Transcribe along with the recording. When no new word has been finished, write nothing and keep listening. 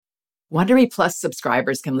Wondery Plus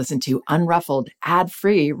subscribers can listen to Unruffled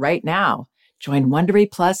ad-free right now. Join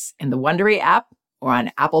Wondery Plus in the Wondery app or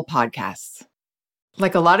on Apple Podcasts.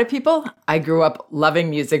 Like a lot of people, I grew up loving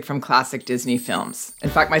music from classic Disney films. In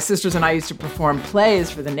fact, my sisters and I used to perform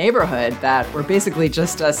plays for the neighborhood that were basically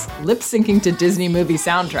just us lip-syncing to Disney movie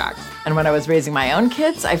soundtracks. And when I was raising my own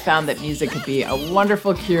kids, I found that music could be a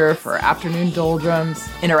wonderful cure for afternoon doldrums,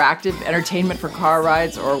 interactive entertainment for car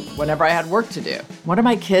rides, or whenever I had work to do. One of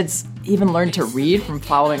my kids even learned to read from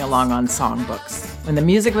following along on songbooks. When the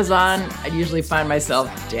music was on, I'd usually find myself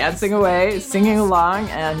dancing away, singing along,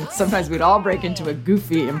 and sometimes we'd all break into a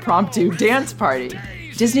goofy, impromptu dance party.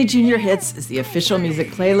 Disney Junior Hits is the official music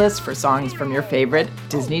playlist for songs from your favorite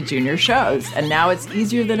Disney Junior shows, and now it's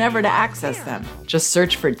easier than ever to access them. Just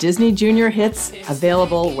search for Disney Junior Hits,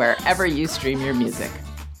 available wherever you stream your music.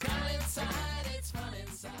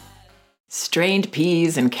 Strained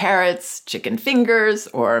peas and carrots, chicken fingers,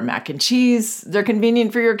 or mac and cheese. They're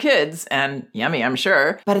convenient for your kids and yummy, I'm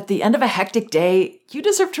sure. But at the end of a hectic day, you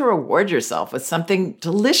deserve to reward yourself with something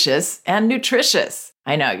delicious and nutritious.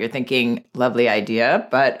 I know you're thinking, lovely idea,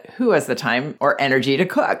 but who has the time or energy to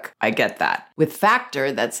cook? I get that. With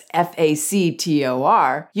Factor, that's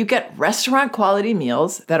Factor, you get restaurant quality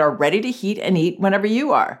meals that are ready to heat and eat whenever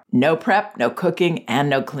you are. No prep, no cooking, and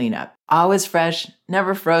no cleanup. Always fresh,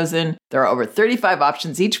 never frozen. There are over 35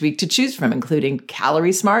 options each week to choose from, including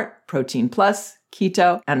Calorie Smart, Protein Plus,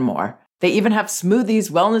 Keto, and more. They even have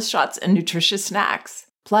smoothies, wellness shots, and nutritious snacks.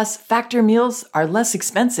 Plus, Factor meals are less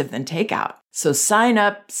expensive than takeout. So sign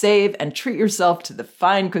up, save, and treat yourself to the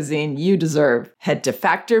fine cuisine you deserve. Head to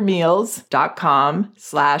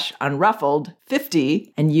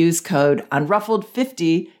factormeals.com/unruffled50 and use code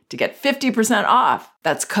unruffled50 to get 50% off.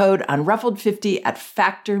 That's code unruffled50 at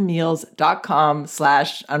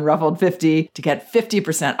factormeals.com/unruffled50 to get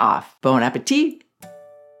 50% off. Bon appetit!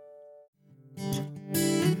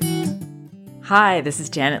 Hi, this is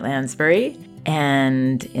Janet Lansbury,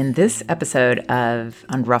 and in this episode of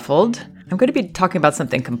Unruffled, I'm going to be talking about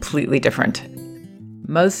something completely different.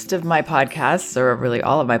 Most of my podcasts, or really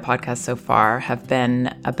all of my podcasts so far, have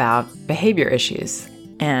been about behavior issues.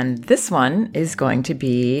 And this one is going to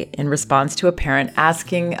be in response to a parent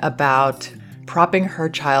asking about propping her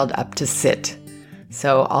child up to sit.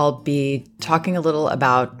 So I'll be talking a little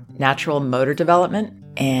about natural motor development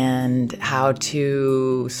and how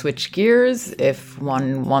to switch gears if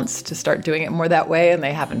one wants to start doing it more that way and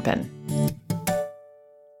they haven't been.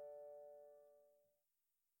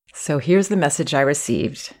 So here's the message I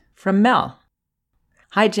received from Mel.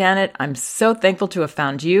 Hi, Janet. I'm so thankful to have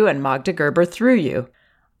found you and Magda Gerber through you.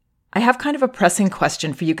 I have kind of a pressing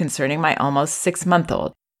question for you concerning my almost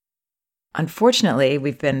 6-month-old. Unfortunately,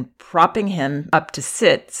 we've been propping him up to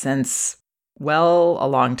sit since, well, a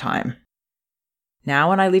long time. Now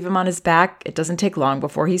when I leave him on his back, it doesn't take long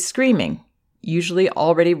before he's screaming, usually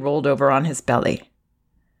already rolled over on his belly.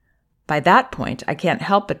 By that point, I can't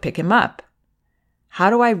help but pick him up. How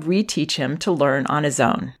do I reteach him to learn on his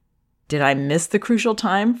own? Did I miss the crucial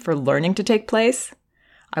time for learning to take place?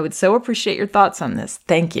 I would so appreciate your thoughts on this.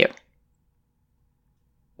 Thank you.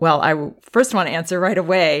 Well, I first want to answer right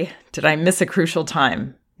away, did I miss a crucial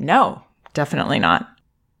time? No, definitely not.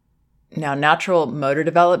 Now, natural motor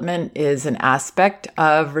development is an aspect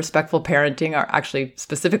of respectful parenting, or actually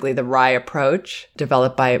specifically the RIE approach,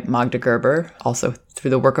 developed by Magda Gerber, also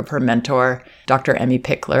through the work of her mentor, Dr. Emmy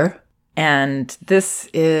Pickler. And this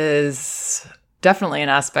is definitely an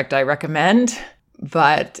aspect I recommend,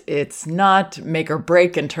 but it's not make or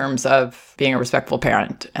break in terms of being a respectful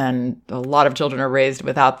parent. And a lot of children are raised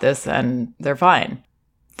without this, and they're fine.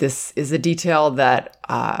 This is a detail that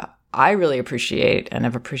I really appreciate and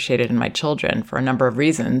have appreciated in my children for a number of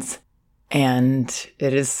reasons. And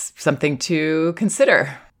it is something to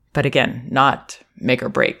consider, but again, not make or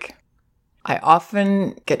break. I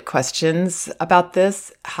often get questions about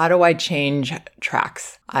this. How do I change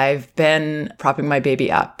tracks? I've been propping my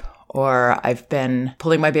baby up, or I've been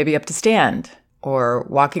pulling my baby up to stand, or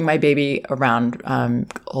walking my baby around,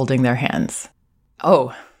 holding their hands.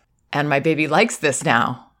 Oh, and my baby likes this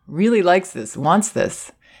now, really likes this, wants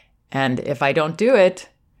this. And if I don't do it,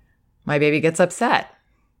 my baby gets upset.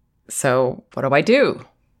 So what do?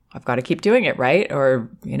 I've got to keep doing it, right? Or,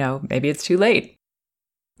 maybe it's too late.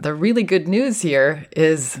 The really good news here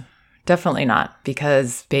is definitely not,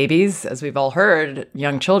 because babies, as we've all heard,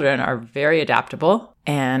 young children are very adaptable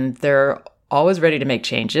and they're always ready to make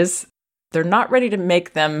changes. They're not ready to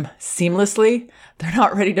make them seamlessly. They're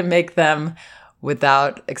not ready to make them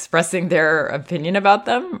without expressing their opinion about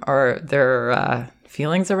them or their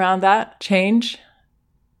feelings around that change.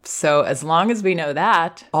 So as long as we know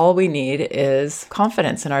that, all we need is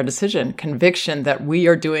confidence in our decision, conviction that we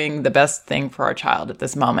are doing the best thing for our child at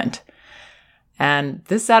this moment. And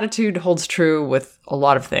this attitude holds true with a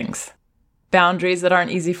lot of things. Boundaries that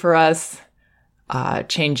aren't easy for us,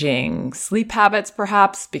 changing sleep habits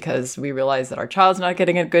perhaps because we realize that our child's not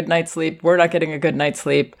getting a good night's sleep, we're not getting a good night's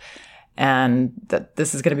sleep, and that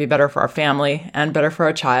this is going to be better for our family and better for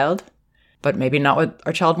our child, but maybe not what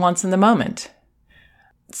our child wants in the moment.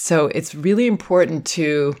 So it's really important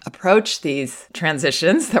to approach these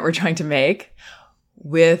transitions that we're trying to make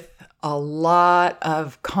with a lot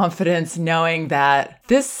of confidence, knowing that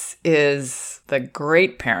this is the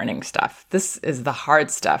great parenting stuff. This is the hard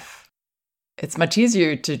stuff. It's much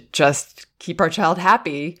easier to just keep our child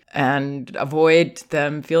happy and avoid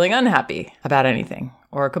them feeling unhappy about anything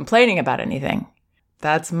or complaining about anything.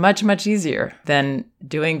 That's much, much easier than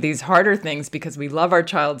doing these harder things because we love our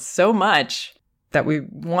child so much that we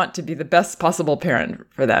want to be the best possible parent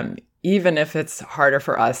for them, even if it's harder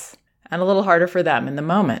for us and a little harder for them in the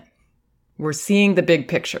moment. We're seeing the big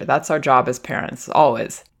picture. That's our job as parents,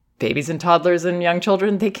 always. Babies and toddlers and young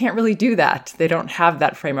children, they can't really do that. They don't have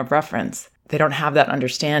that frame of reference. They don't have that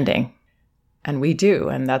understanding. And we do,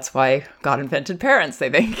 and that's why God invented parents, they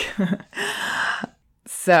think.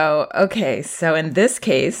 So in this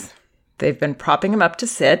case, they've been propping him up to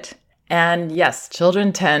sit. And yes,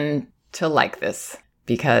 children tend to like this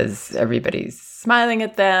because everybody's smiling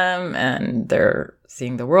at them and they're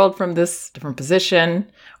seeing the world from this different position,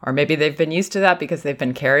 or maybe they've been used to that because they've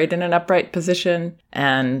been carried in an upright position.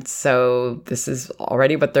 And so this is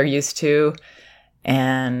already what they're used to.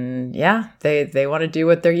 And yeah, they want to do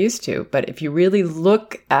what they're used to. But if you really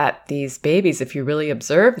look at these babies, if you really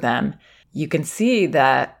observe them, you can see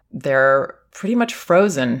that they're pretty much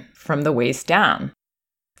frozen from the waist down.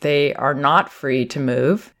 They are not free to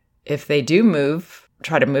move. If they do move,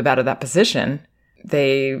 try to move out of that position,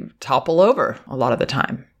 they topple over a lot of the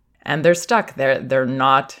time. And they're stuck. They're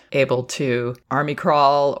not able to army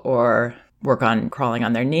crawl or work on crawling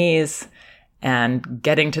on their knees and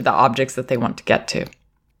getting to the objects that they want to get to.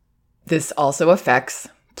 This also affects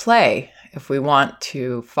play. If we want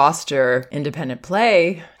to foster independent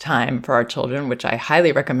play time for our children, which I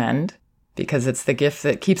highly recommend because it's the gift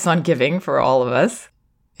that keeps on giving for all of us,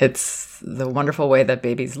 it's the wonderful way that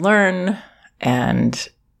babies learn and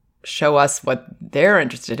show us what they're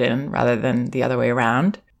interested in rather than the other way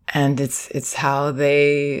around. And it's how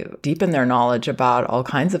they deepen their knowledge about all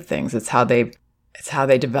kinds of things. It's how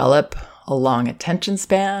they develop a long attention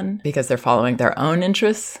span because they're following their own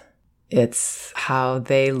interests. It's how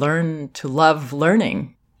they learn to love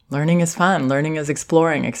learning. Learning is fun. Learning is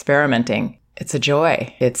exploring, experimenting. It's a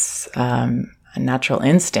joy. It's a natural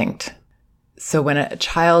instinct. So when a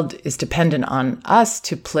child is dependent on us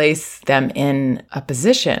to place them in a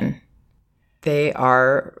position, they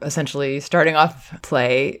are essentially starting off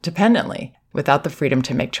play dependently without the freedom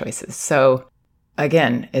to make choices. So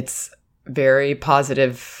again, it's very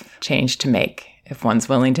positive change to make if one's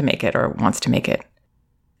willing to make it or wants to make it.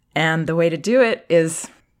 And the way to do it is,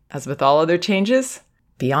 as with all other changes,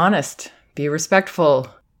 be honest, be respectful,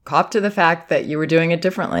 cop to the fact that you were doing it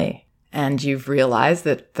differently. And you've realized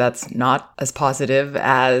that that's not as positive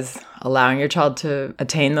as allowing your child to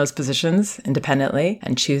attain those positions independently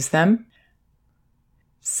and choose them.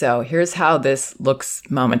 So here's how this looks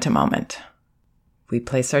moment to moment. We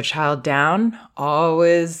place our child down,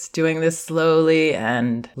 always doing this slowly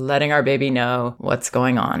and letting our baby know what's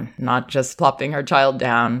going on, not just plopping our child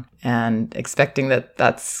down and expecting that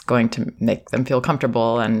that's going to make them feel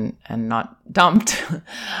comfortable and not dumped.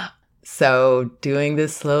 So doing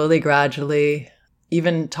this slowly, gradually,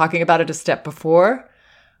 even talking about it a step before.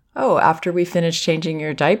 Oh, after we finish changing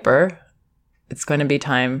your diaper, it's going to be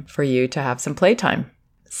time for you to have some playtime.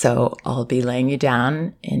 So I'll be laying you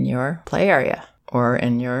down in your play area or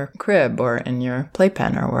in your crib or in your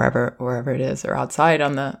playpen or wherever it is, or outside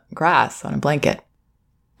on the grass on a blanket.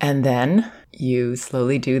 And then you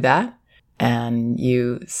slowly do that and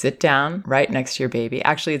you sit down right next to your baby.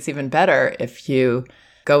 Actually, it's even better if you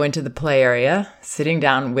go into the play area, sitting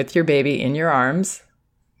down with your baby in your arms,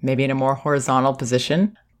 maybe in a more horizontal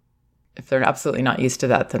position. If they're absolutely not used to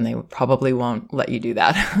that, then they probably won't let you do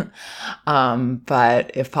that.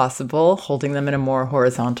 But if possible, holding them in a more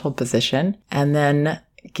horizontal position and then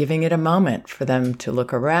giving it a moment for them to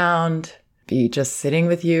look around, be just sitting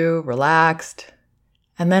with you, relaxed,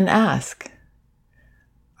 and then ask,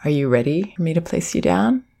 are you ready for me to place you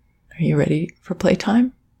down? Are you ready for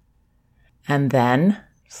playtime? And then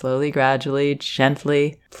slowly, gradually,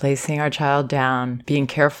 gently placing our child down, being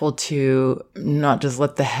careful to not just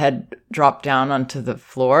let the head drop down onto the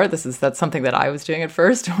floor. That's something that I was doing at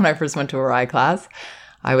first when I first went to a RI class.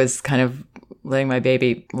 I was kind of letting my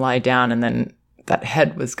baby lie down, and then that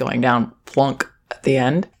head was going down plunk at the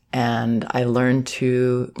end. And I learned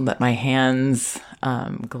to let my hands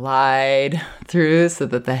glide through so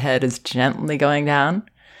that the head is gently going down.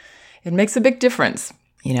 It makes a big difference.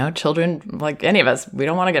 You know, children, like any of us, we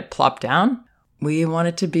don't want to get plopped down. We want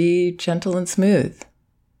it to be gentle and smooth.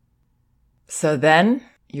 So then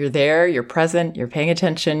you're there, you're present, you're paying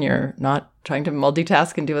attention, you're not trying to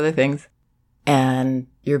multitask and do other things. And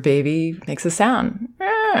your baby makes a sound.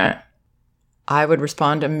 I would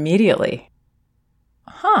respond immediately.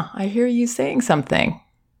 I hear you saying something.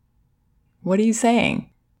 What are you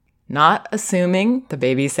saying? Not assuming the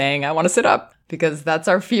baby's saying, I want to sit up, because that's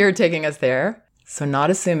our fear taking us there. So not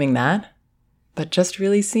assuming that, but just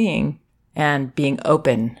really seeing and being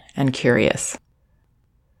open and curious.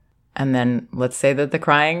 And then let's say that the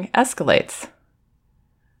crying escalates.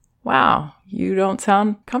 Wow, you don't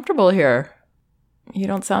sound comfortable here. You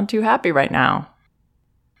don't sound too happy right now.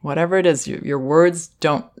 Whatever it is, your words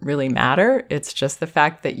don't really matter. It's just the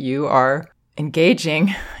fact that you are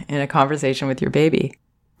engaging in a conversation with your baby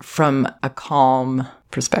from a calm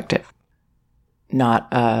perspective.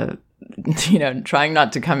 Not, trying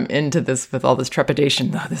not to come into this with all this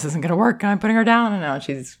trepidation. Oh, this isn't going to work. I'm putting her down. And now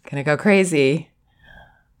she's going to go crazy.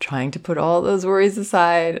 Trying to put all those worries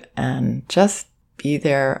aside and just be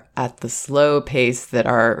there at the slow pace that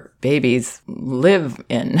our babies live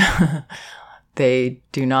in. They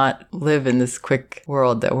do not live in this quick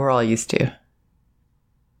world that we're all used to.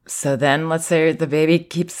 So then let's say the baby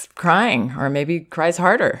keeps crying, or maybe cries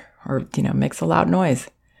harder, or, makes a loud noise.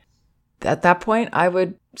 At that point, I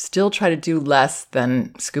would still try to do less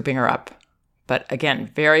than scooping her up. But again,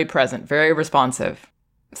 very present, very responsive.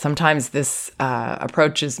 Sometimes this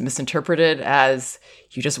approach is misinterpreted as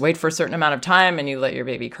you just wait for a certain amount of time and you let your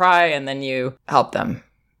baby cry and then you help them.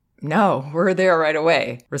 No, we're there right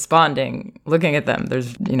away, responding, looking at them.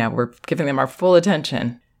 We're giving them our full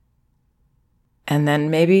attention. And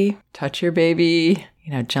then maybe touch your baby,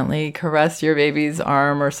 gently caress your baby's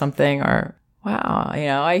arm or something, or, wow,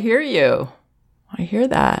 I hear you. I hear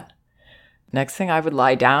that. Next thing, I would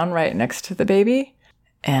lie down right next to the baby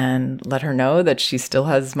and let her know that she still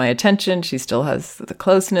has my attention. She still has the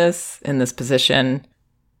closeness in this position.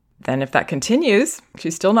 Then if that continues,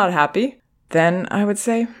 she's still not happy, then I would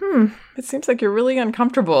say, it seems like you're really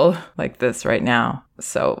uncomfortable like this right now.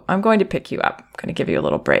 So I'm going to pick you up. I'm going to give you a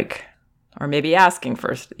little break. Or maybe asking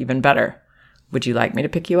first, even better. Would you like me to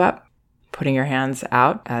pick you up? Putting your hands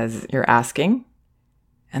out as you're asking,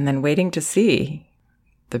 and then waiting to see.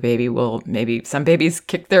 The baby will, maybe some babies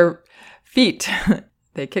kick their feet.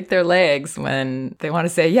 They kick their legs when they want to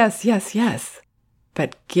say yes, yes, yes.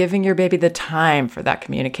 But giving your baby the time for that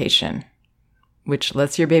communication, which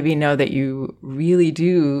lets your baby know that you really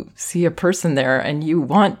do see a person there and you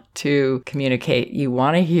want to communicate. You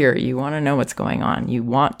want to hear. You want to know what's going on. You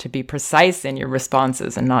want to be precise in your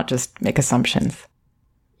responses and not just make assumptions.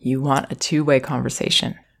 You want a two-way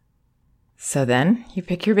conversation. So then you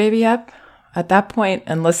pick your baby up. At that point,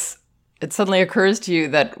 unless it suddenly occurs to you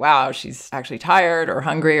that, wow, she's actually tired or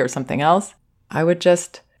hungry or something else, I would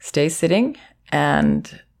just stay sitting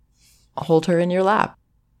and hold her in your lap,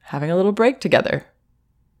 having a little break together.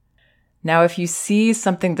 Now, if you see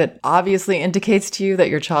something that obviously indicates to you that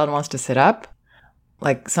your child wants to sit up,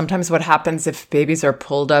 like sometimes what happens if babies are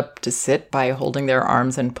pulled up to sit by holding their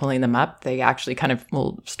arms and pulling them up, they actually kind of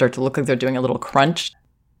will start to look like they're doing a little crunch.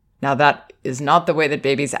 Now, that is not the way that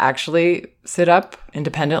babies actually sit up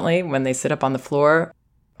independently. When they sit up on the floor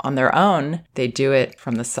on their own, they do it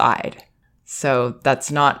from the side. So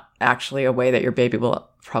that's not actually a way that your baby will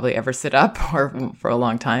probably ever sit up or for a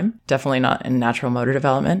long time. Definitely not in natural motor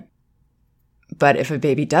development. But if a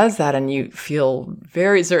baby does that and you feel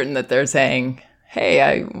very certain that they're saying, hey,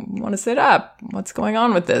 I want to sit up. What's going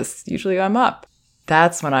on with this? Usually I'm up.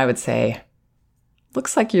 That's when I would say,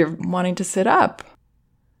 looks like you're wanting to sit up.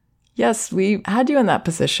 Yes, we had you in that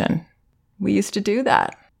position. We used to do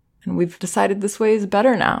that. And we've decided this way is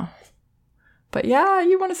better now. But yeah,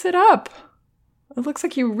 you want to sit up. It looks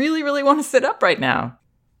like you really, really want to sit up right now.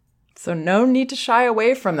 So no need to shy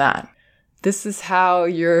away from that. This is how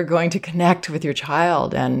you're going to connect with your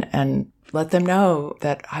child and let them know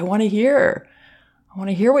that I want to hear. I want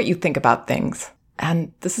to hear what you think about things.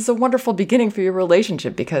 And this is a wonderful beginning for your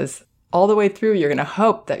relationship because all the way through, you're going to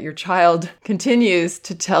hope that your child continues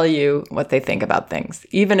to tell you what they think about things,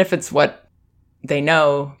 even if it's what they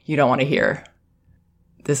know you don't want to hear.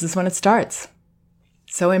 This is when it starts.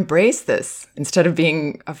 So embrace this instead of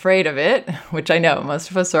being afraid of it, which I know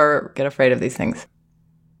most of us get afraid of these things.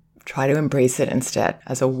 Try to embrace it instead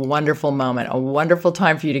as a wonderful moment, a wonderful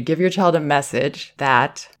time for you to give your child a message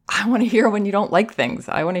that I want to hear when you don't like things.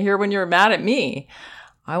 I want to hear when you're mad at me.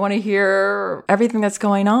 I want to hear everything that's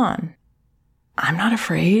going on. I'm not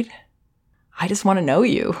afraid. I just want to know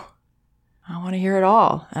you. I want to hear it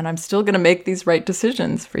all. And I'm still going to make these right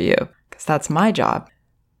decisions for you because that's my job.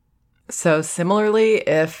 So similarly,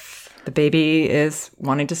 if the baby is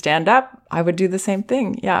wanting to stand up, I would do the same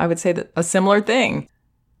thing. Yeah, I would say that a similar thing.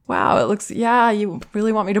 Wow, you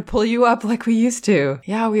really want me to pull you up like we used to.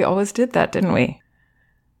 Yeah, we always did that, didn't we?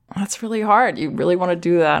 That's really hard. You really want to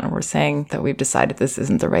do that. And we're saying that we've decided this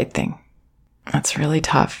isn't the right thing. That's really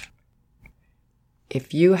tough.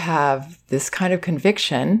 If you have this kind of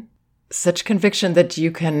conviction, such conviction that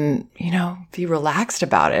you can, be relaxed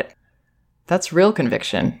about it, that's real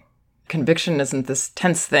conviction. Conviction isn't this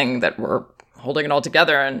tense thing that we're holding it all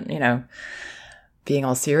together and, being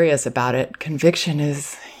all serious about it. Conviction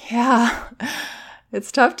is,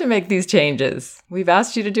 it's tough to make these changes. We've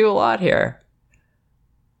asked you to do a lot here.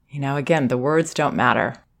 Again, the words don't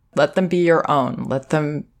matter. Let them be your own. Let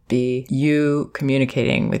them be you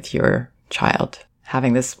communicating with your child,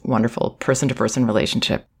 having this wonderful person-to-person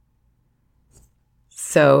relationship.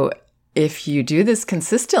 So if you do this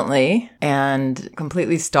consistently and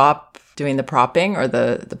completely stop doing the propping or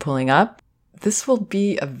the pulling up, this will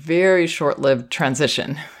be a very short-lived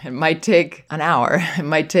transition. It might take an hour. It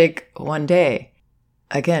might take one day.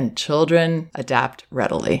 Again, children adapt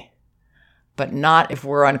readily, but not if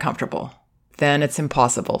we're uncomfortable. Then it's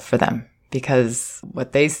impossible for them because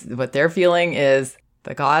what they're feeling is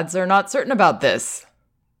the gods are not certain about this.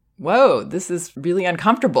 Whoa, this is really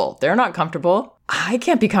uncomfortable. They're not comfortable. I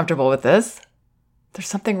can't be comfortable with this. There's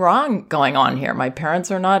something wrong going on here. My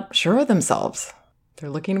parents are not sure of themselves.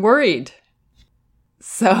 They're looking worried.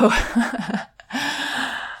 So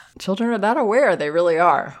children are that aware. They really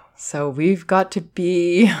are. So we've got to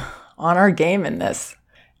be on our game in this.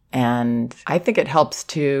 And I think it helps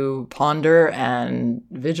to ponder and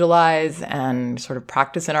visualize and sort of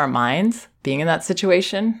practice in our minds being in that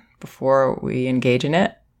situation before we engage in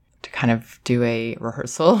it, to kind of do a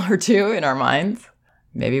rehearsal or two in our minds,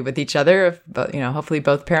 maybe with each other, if, hopefully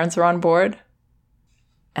both parents are on board.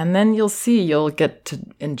 And then you'll get to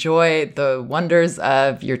enjoy the wonders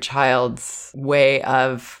of your child's way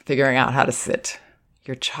of figuring out how to sit,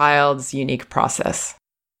 your child's unique process.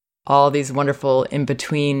 All these wonderful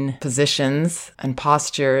in-between positions and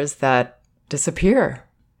postures that disappear.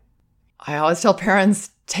 I always tell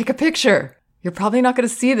parents, take a picture. You're probably not going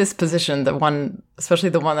to see this position, the one, especially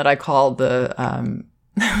the one that I call the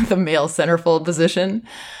the male centerfold position,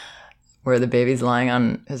 where the baby's lying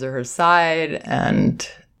on his or her side, and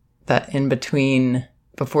that in between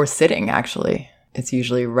before sitting, actually. It's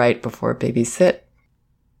usually right before babies sit.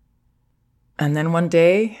 And then one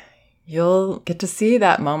day, you'll get to see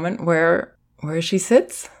that moment where she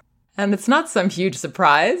sits. And it's not some huge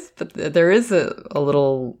surprise, but there is a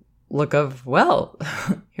little look of, well,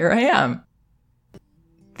 here I am.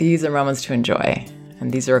 These are moments to enjoy.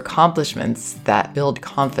 And these are accomplishments that build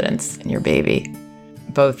confidence in your baby,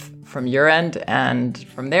 both from your end and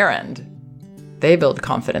from their end. They build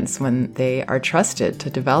confidence when they are trusted to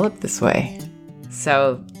develop this way.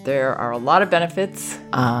 So there are a lot of benefits.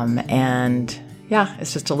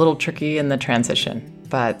 It's just a little tricky in the transition,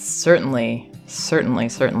 but certainly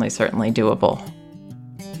doable.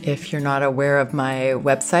 If you're not aware of my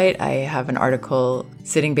website, I have an article,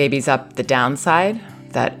 Sitting Babies Up the Downside,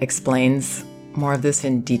 that explains more of this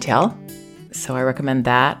in detail. So I recommend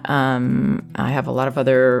that. I have a lot of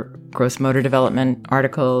other gross motor development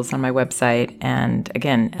articles on my website. And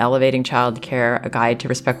again, Elevating Childcare, A Guide to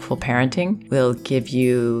Respectful Parenting, will give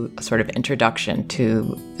you a sort of introduction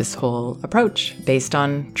to this whole approach based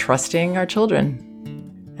on trusting our children.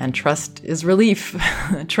 And trust is relief.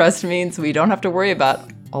 Trust means we don't have to worry about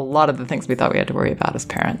a lot of the things we thought we had to worry about as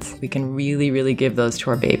parents. We can really, really give those to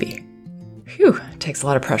our baby. Phew, it takes a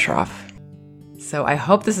lot of pressure off. So I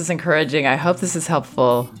hope this is encouraging. I hope this is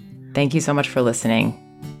helpful. Thank you so much for listening.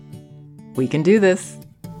 We can do this.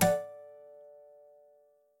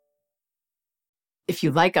 If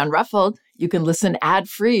you like Unruffled, you can listen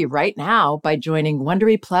ad-free right now by joining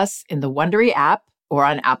Wondery Plus in the Wondery app or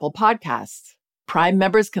on Apple Podcasts. Prime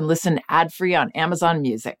members can listen ad-free on Amazon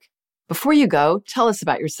Music. Before you go, tell us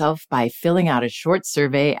about yourself by filling out a short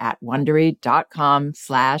survey at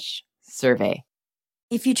Wondery.com/survey.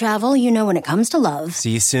 If you travel, you know when it comes to love.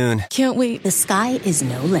 See you soon. Can't wait. The sky is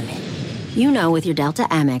no limit. You know with your Delta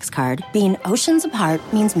Amex card, being oceans apart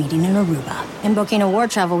means meeting in Aruba. And booking award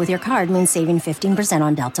travel with your card means saving 15%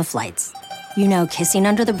 on Delta flights. You know kissing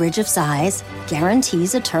under the Bridge of Sighs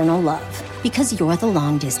guarantees eternal love. Because you're the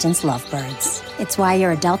long-distance lovebirds. It's why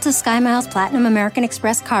you're a Delta SkyMiles Platinum American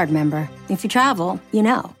Express card member. If you travel, you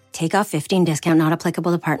know. Take off 15 discount not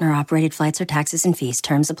applicable to partner-operated flights or taxes and fees.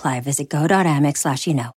 Terms apply. Visit go.amex/you know.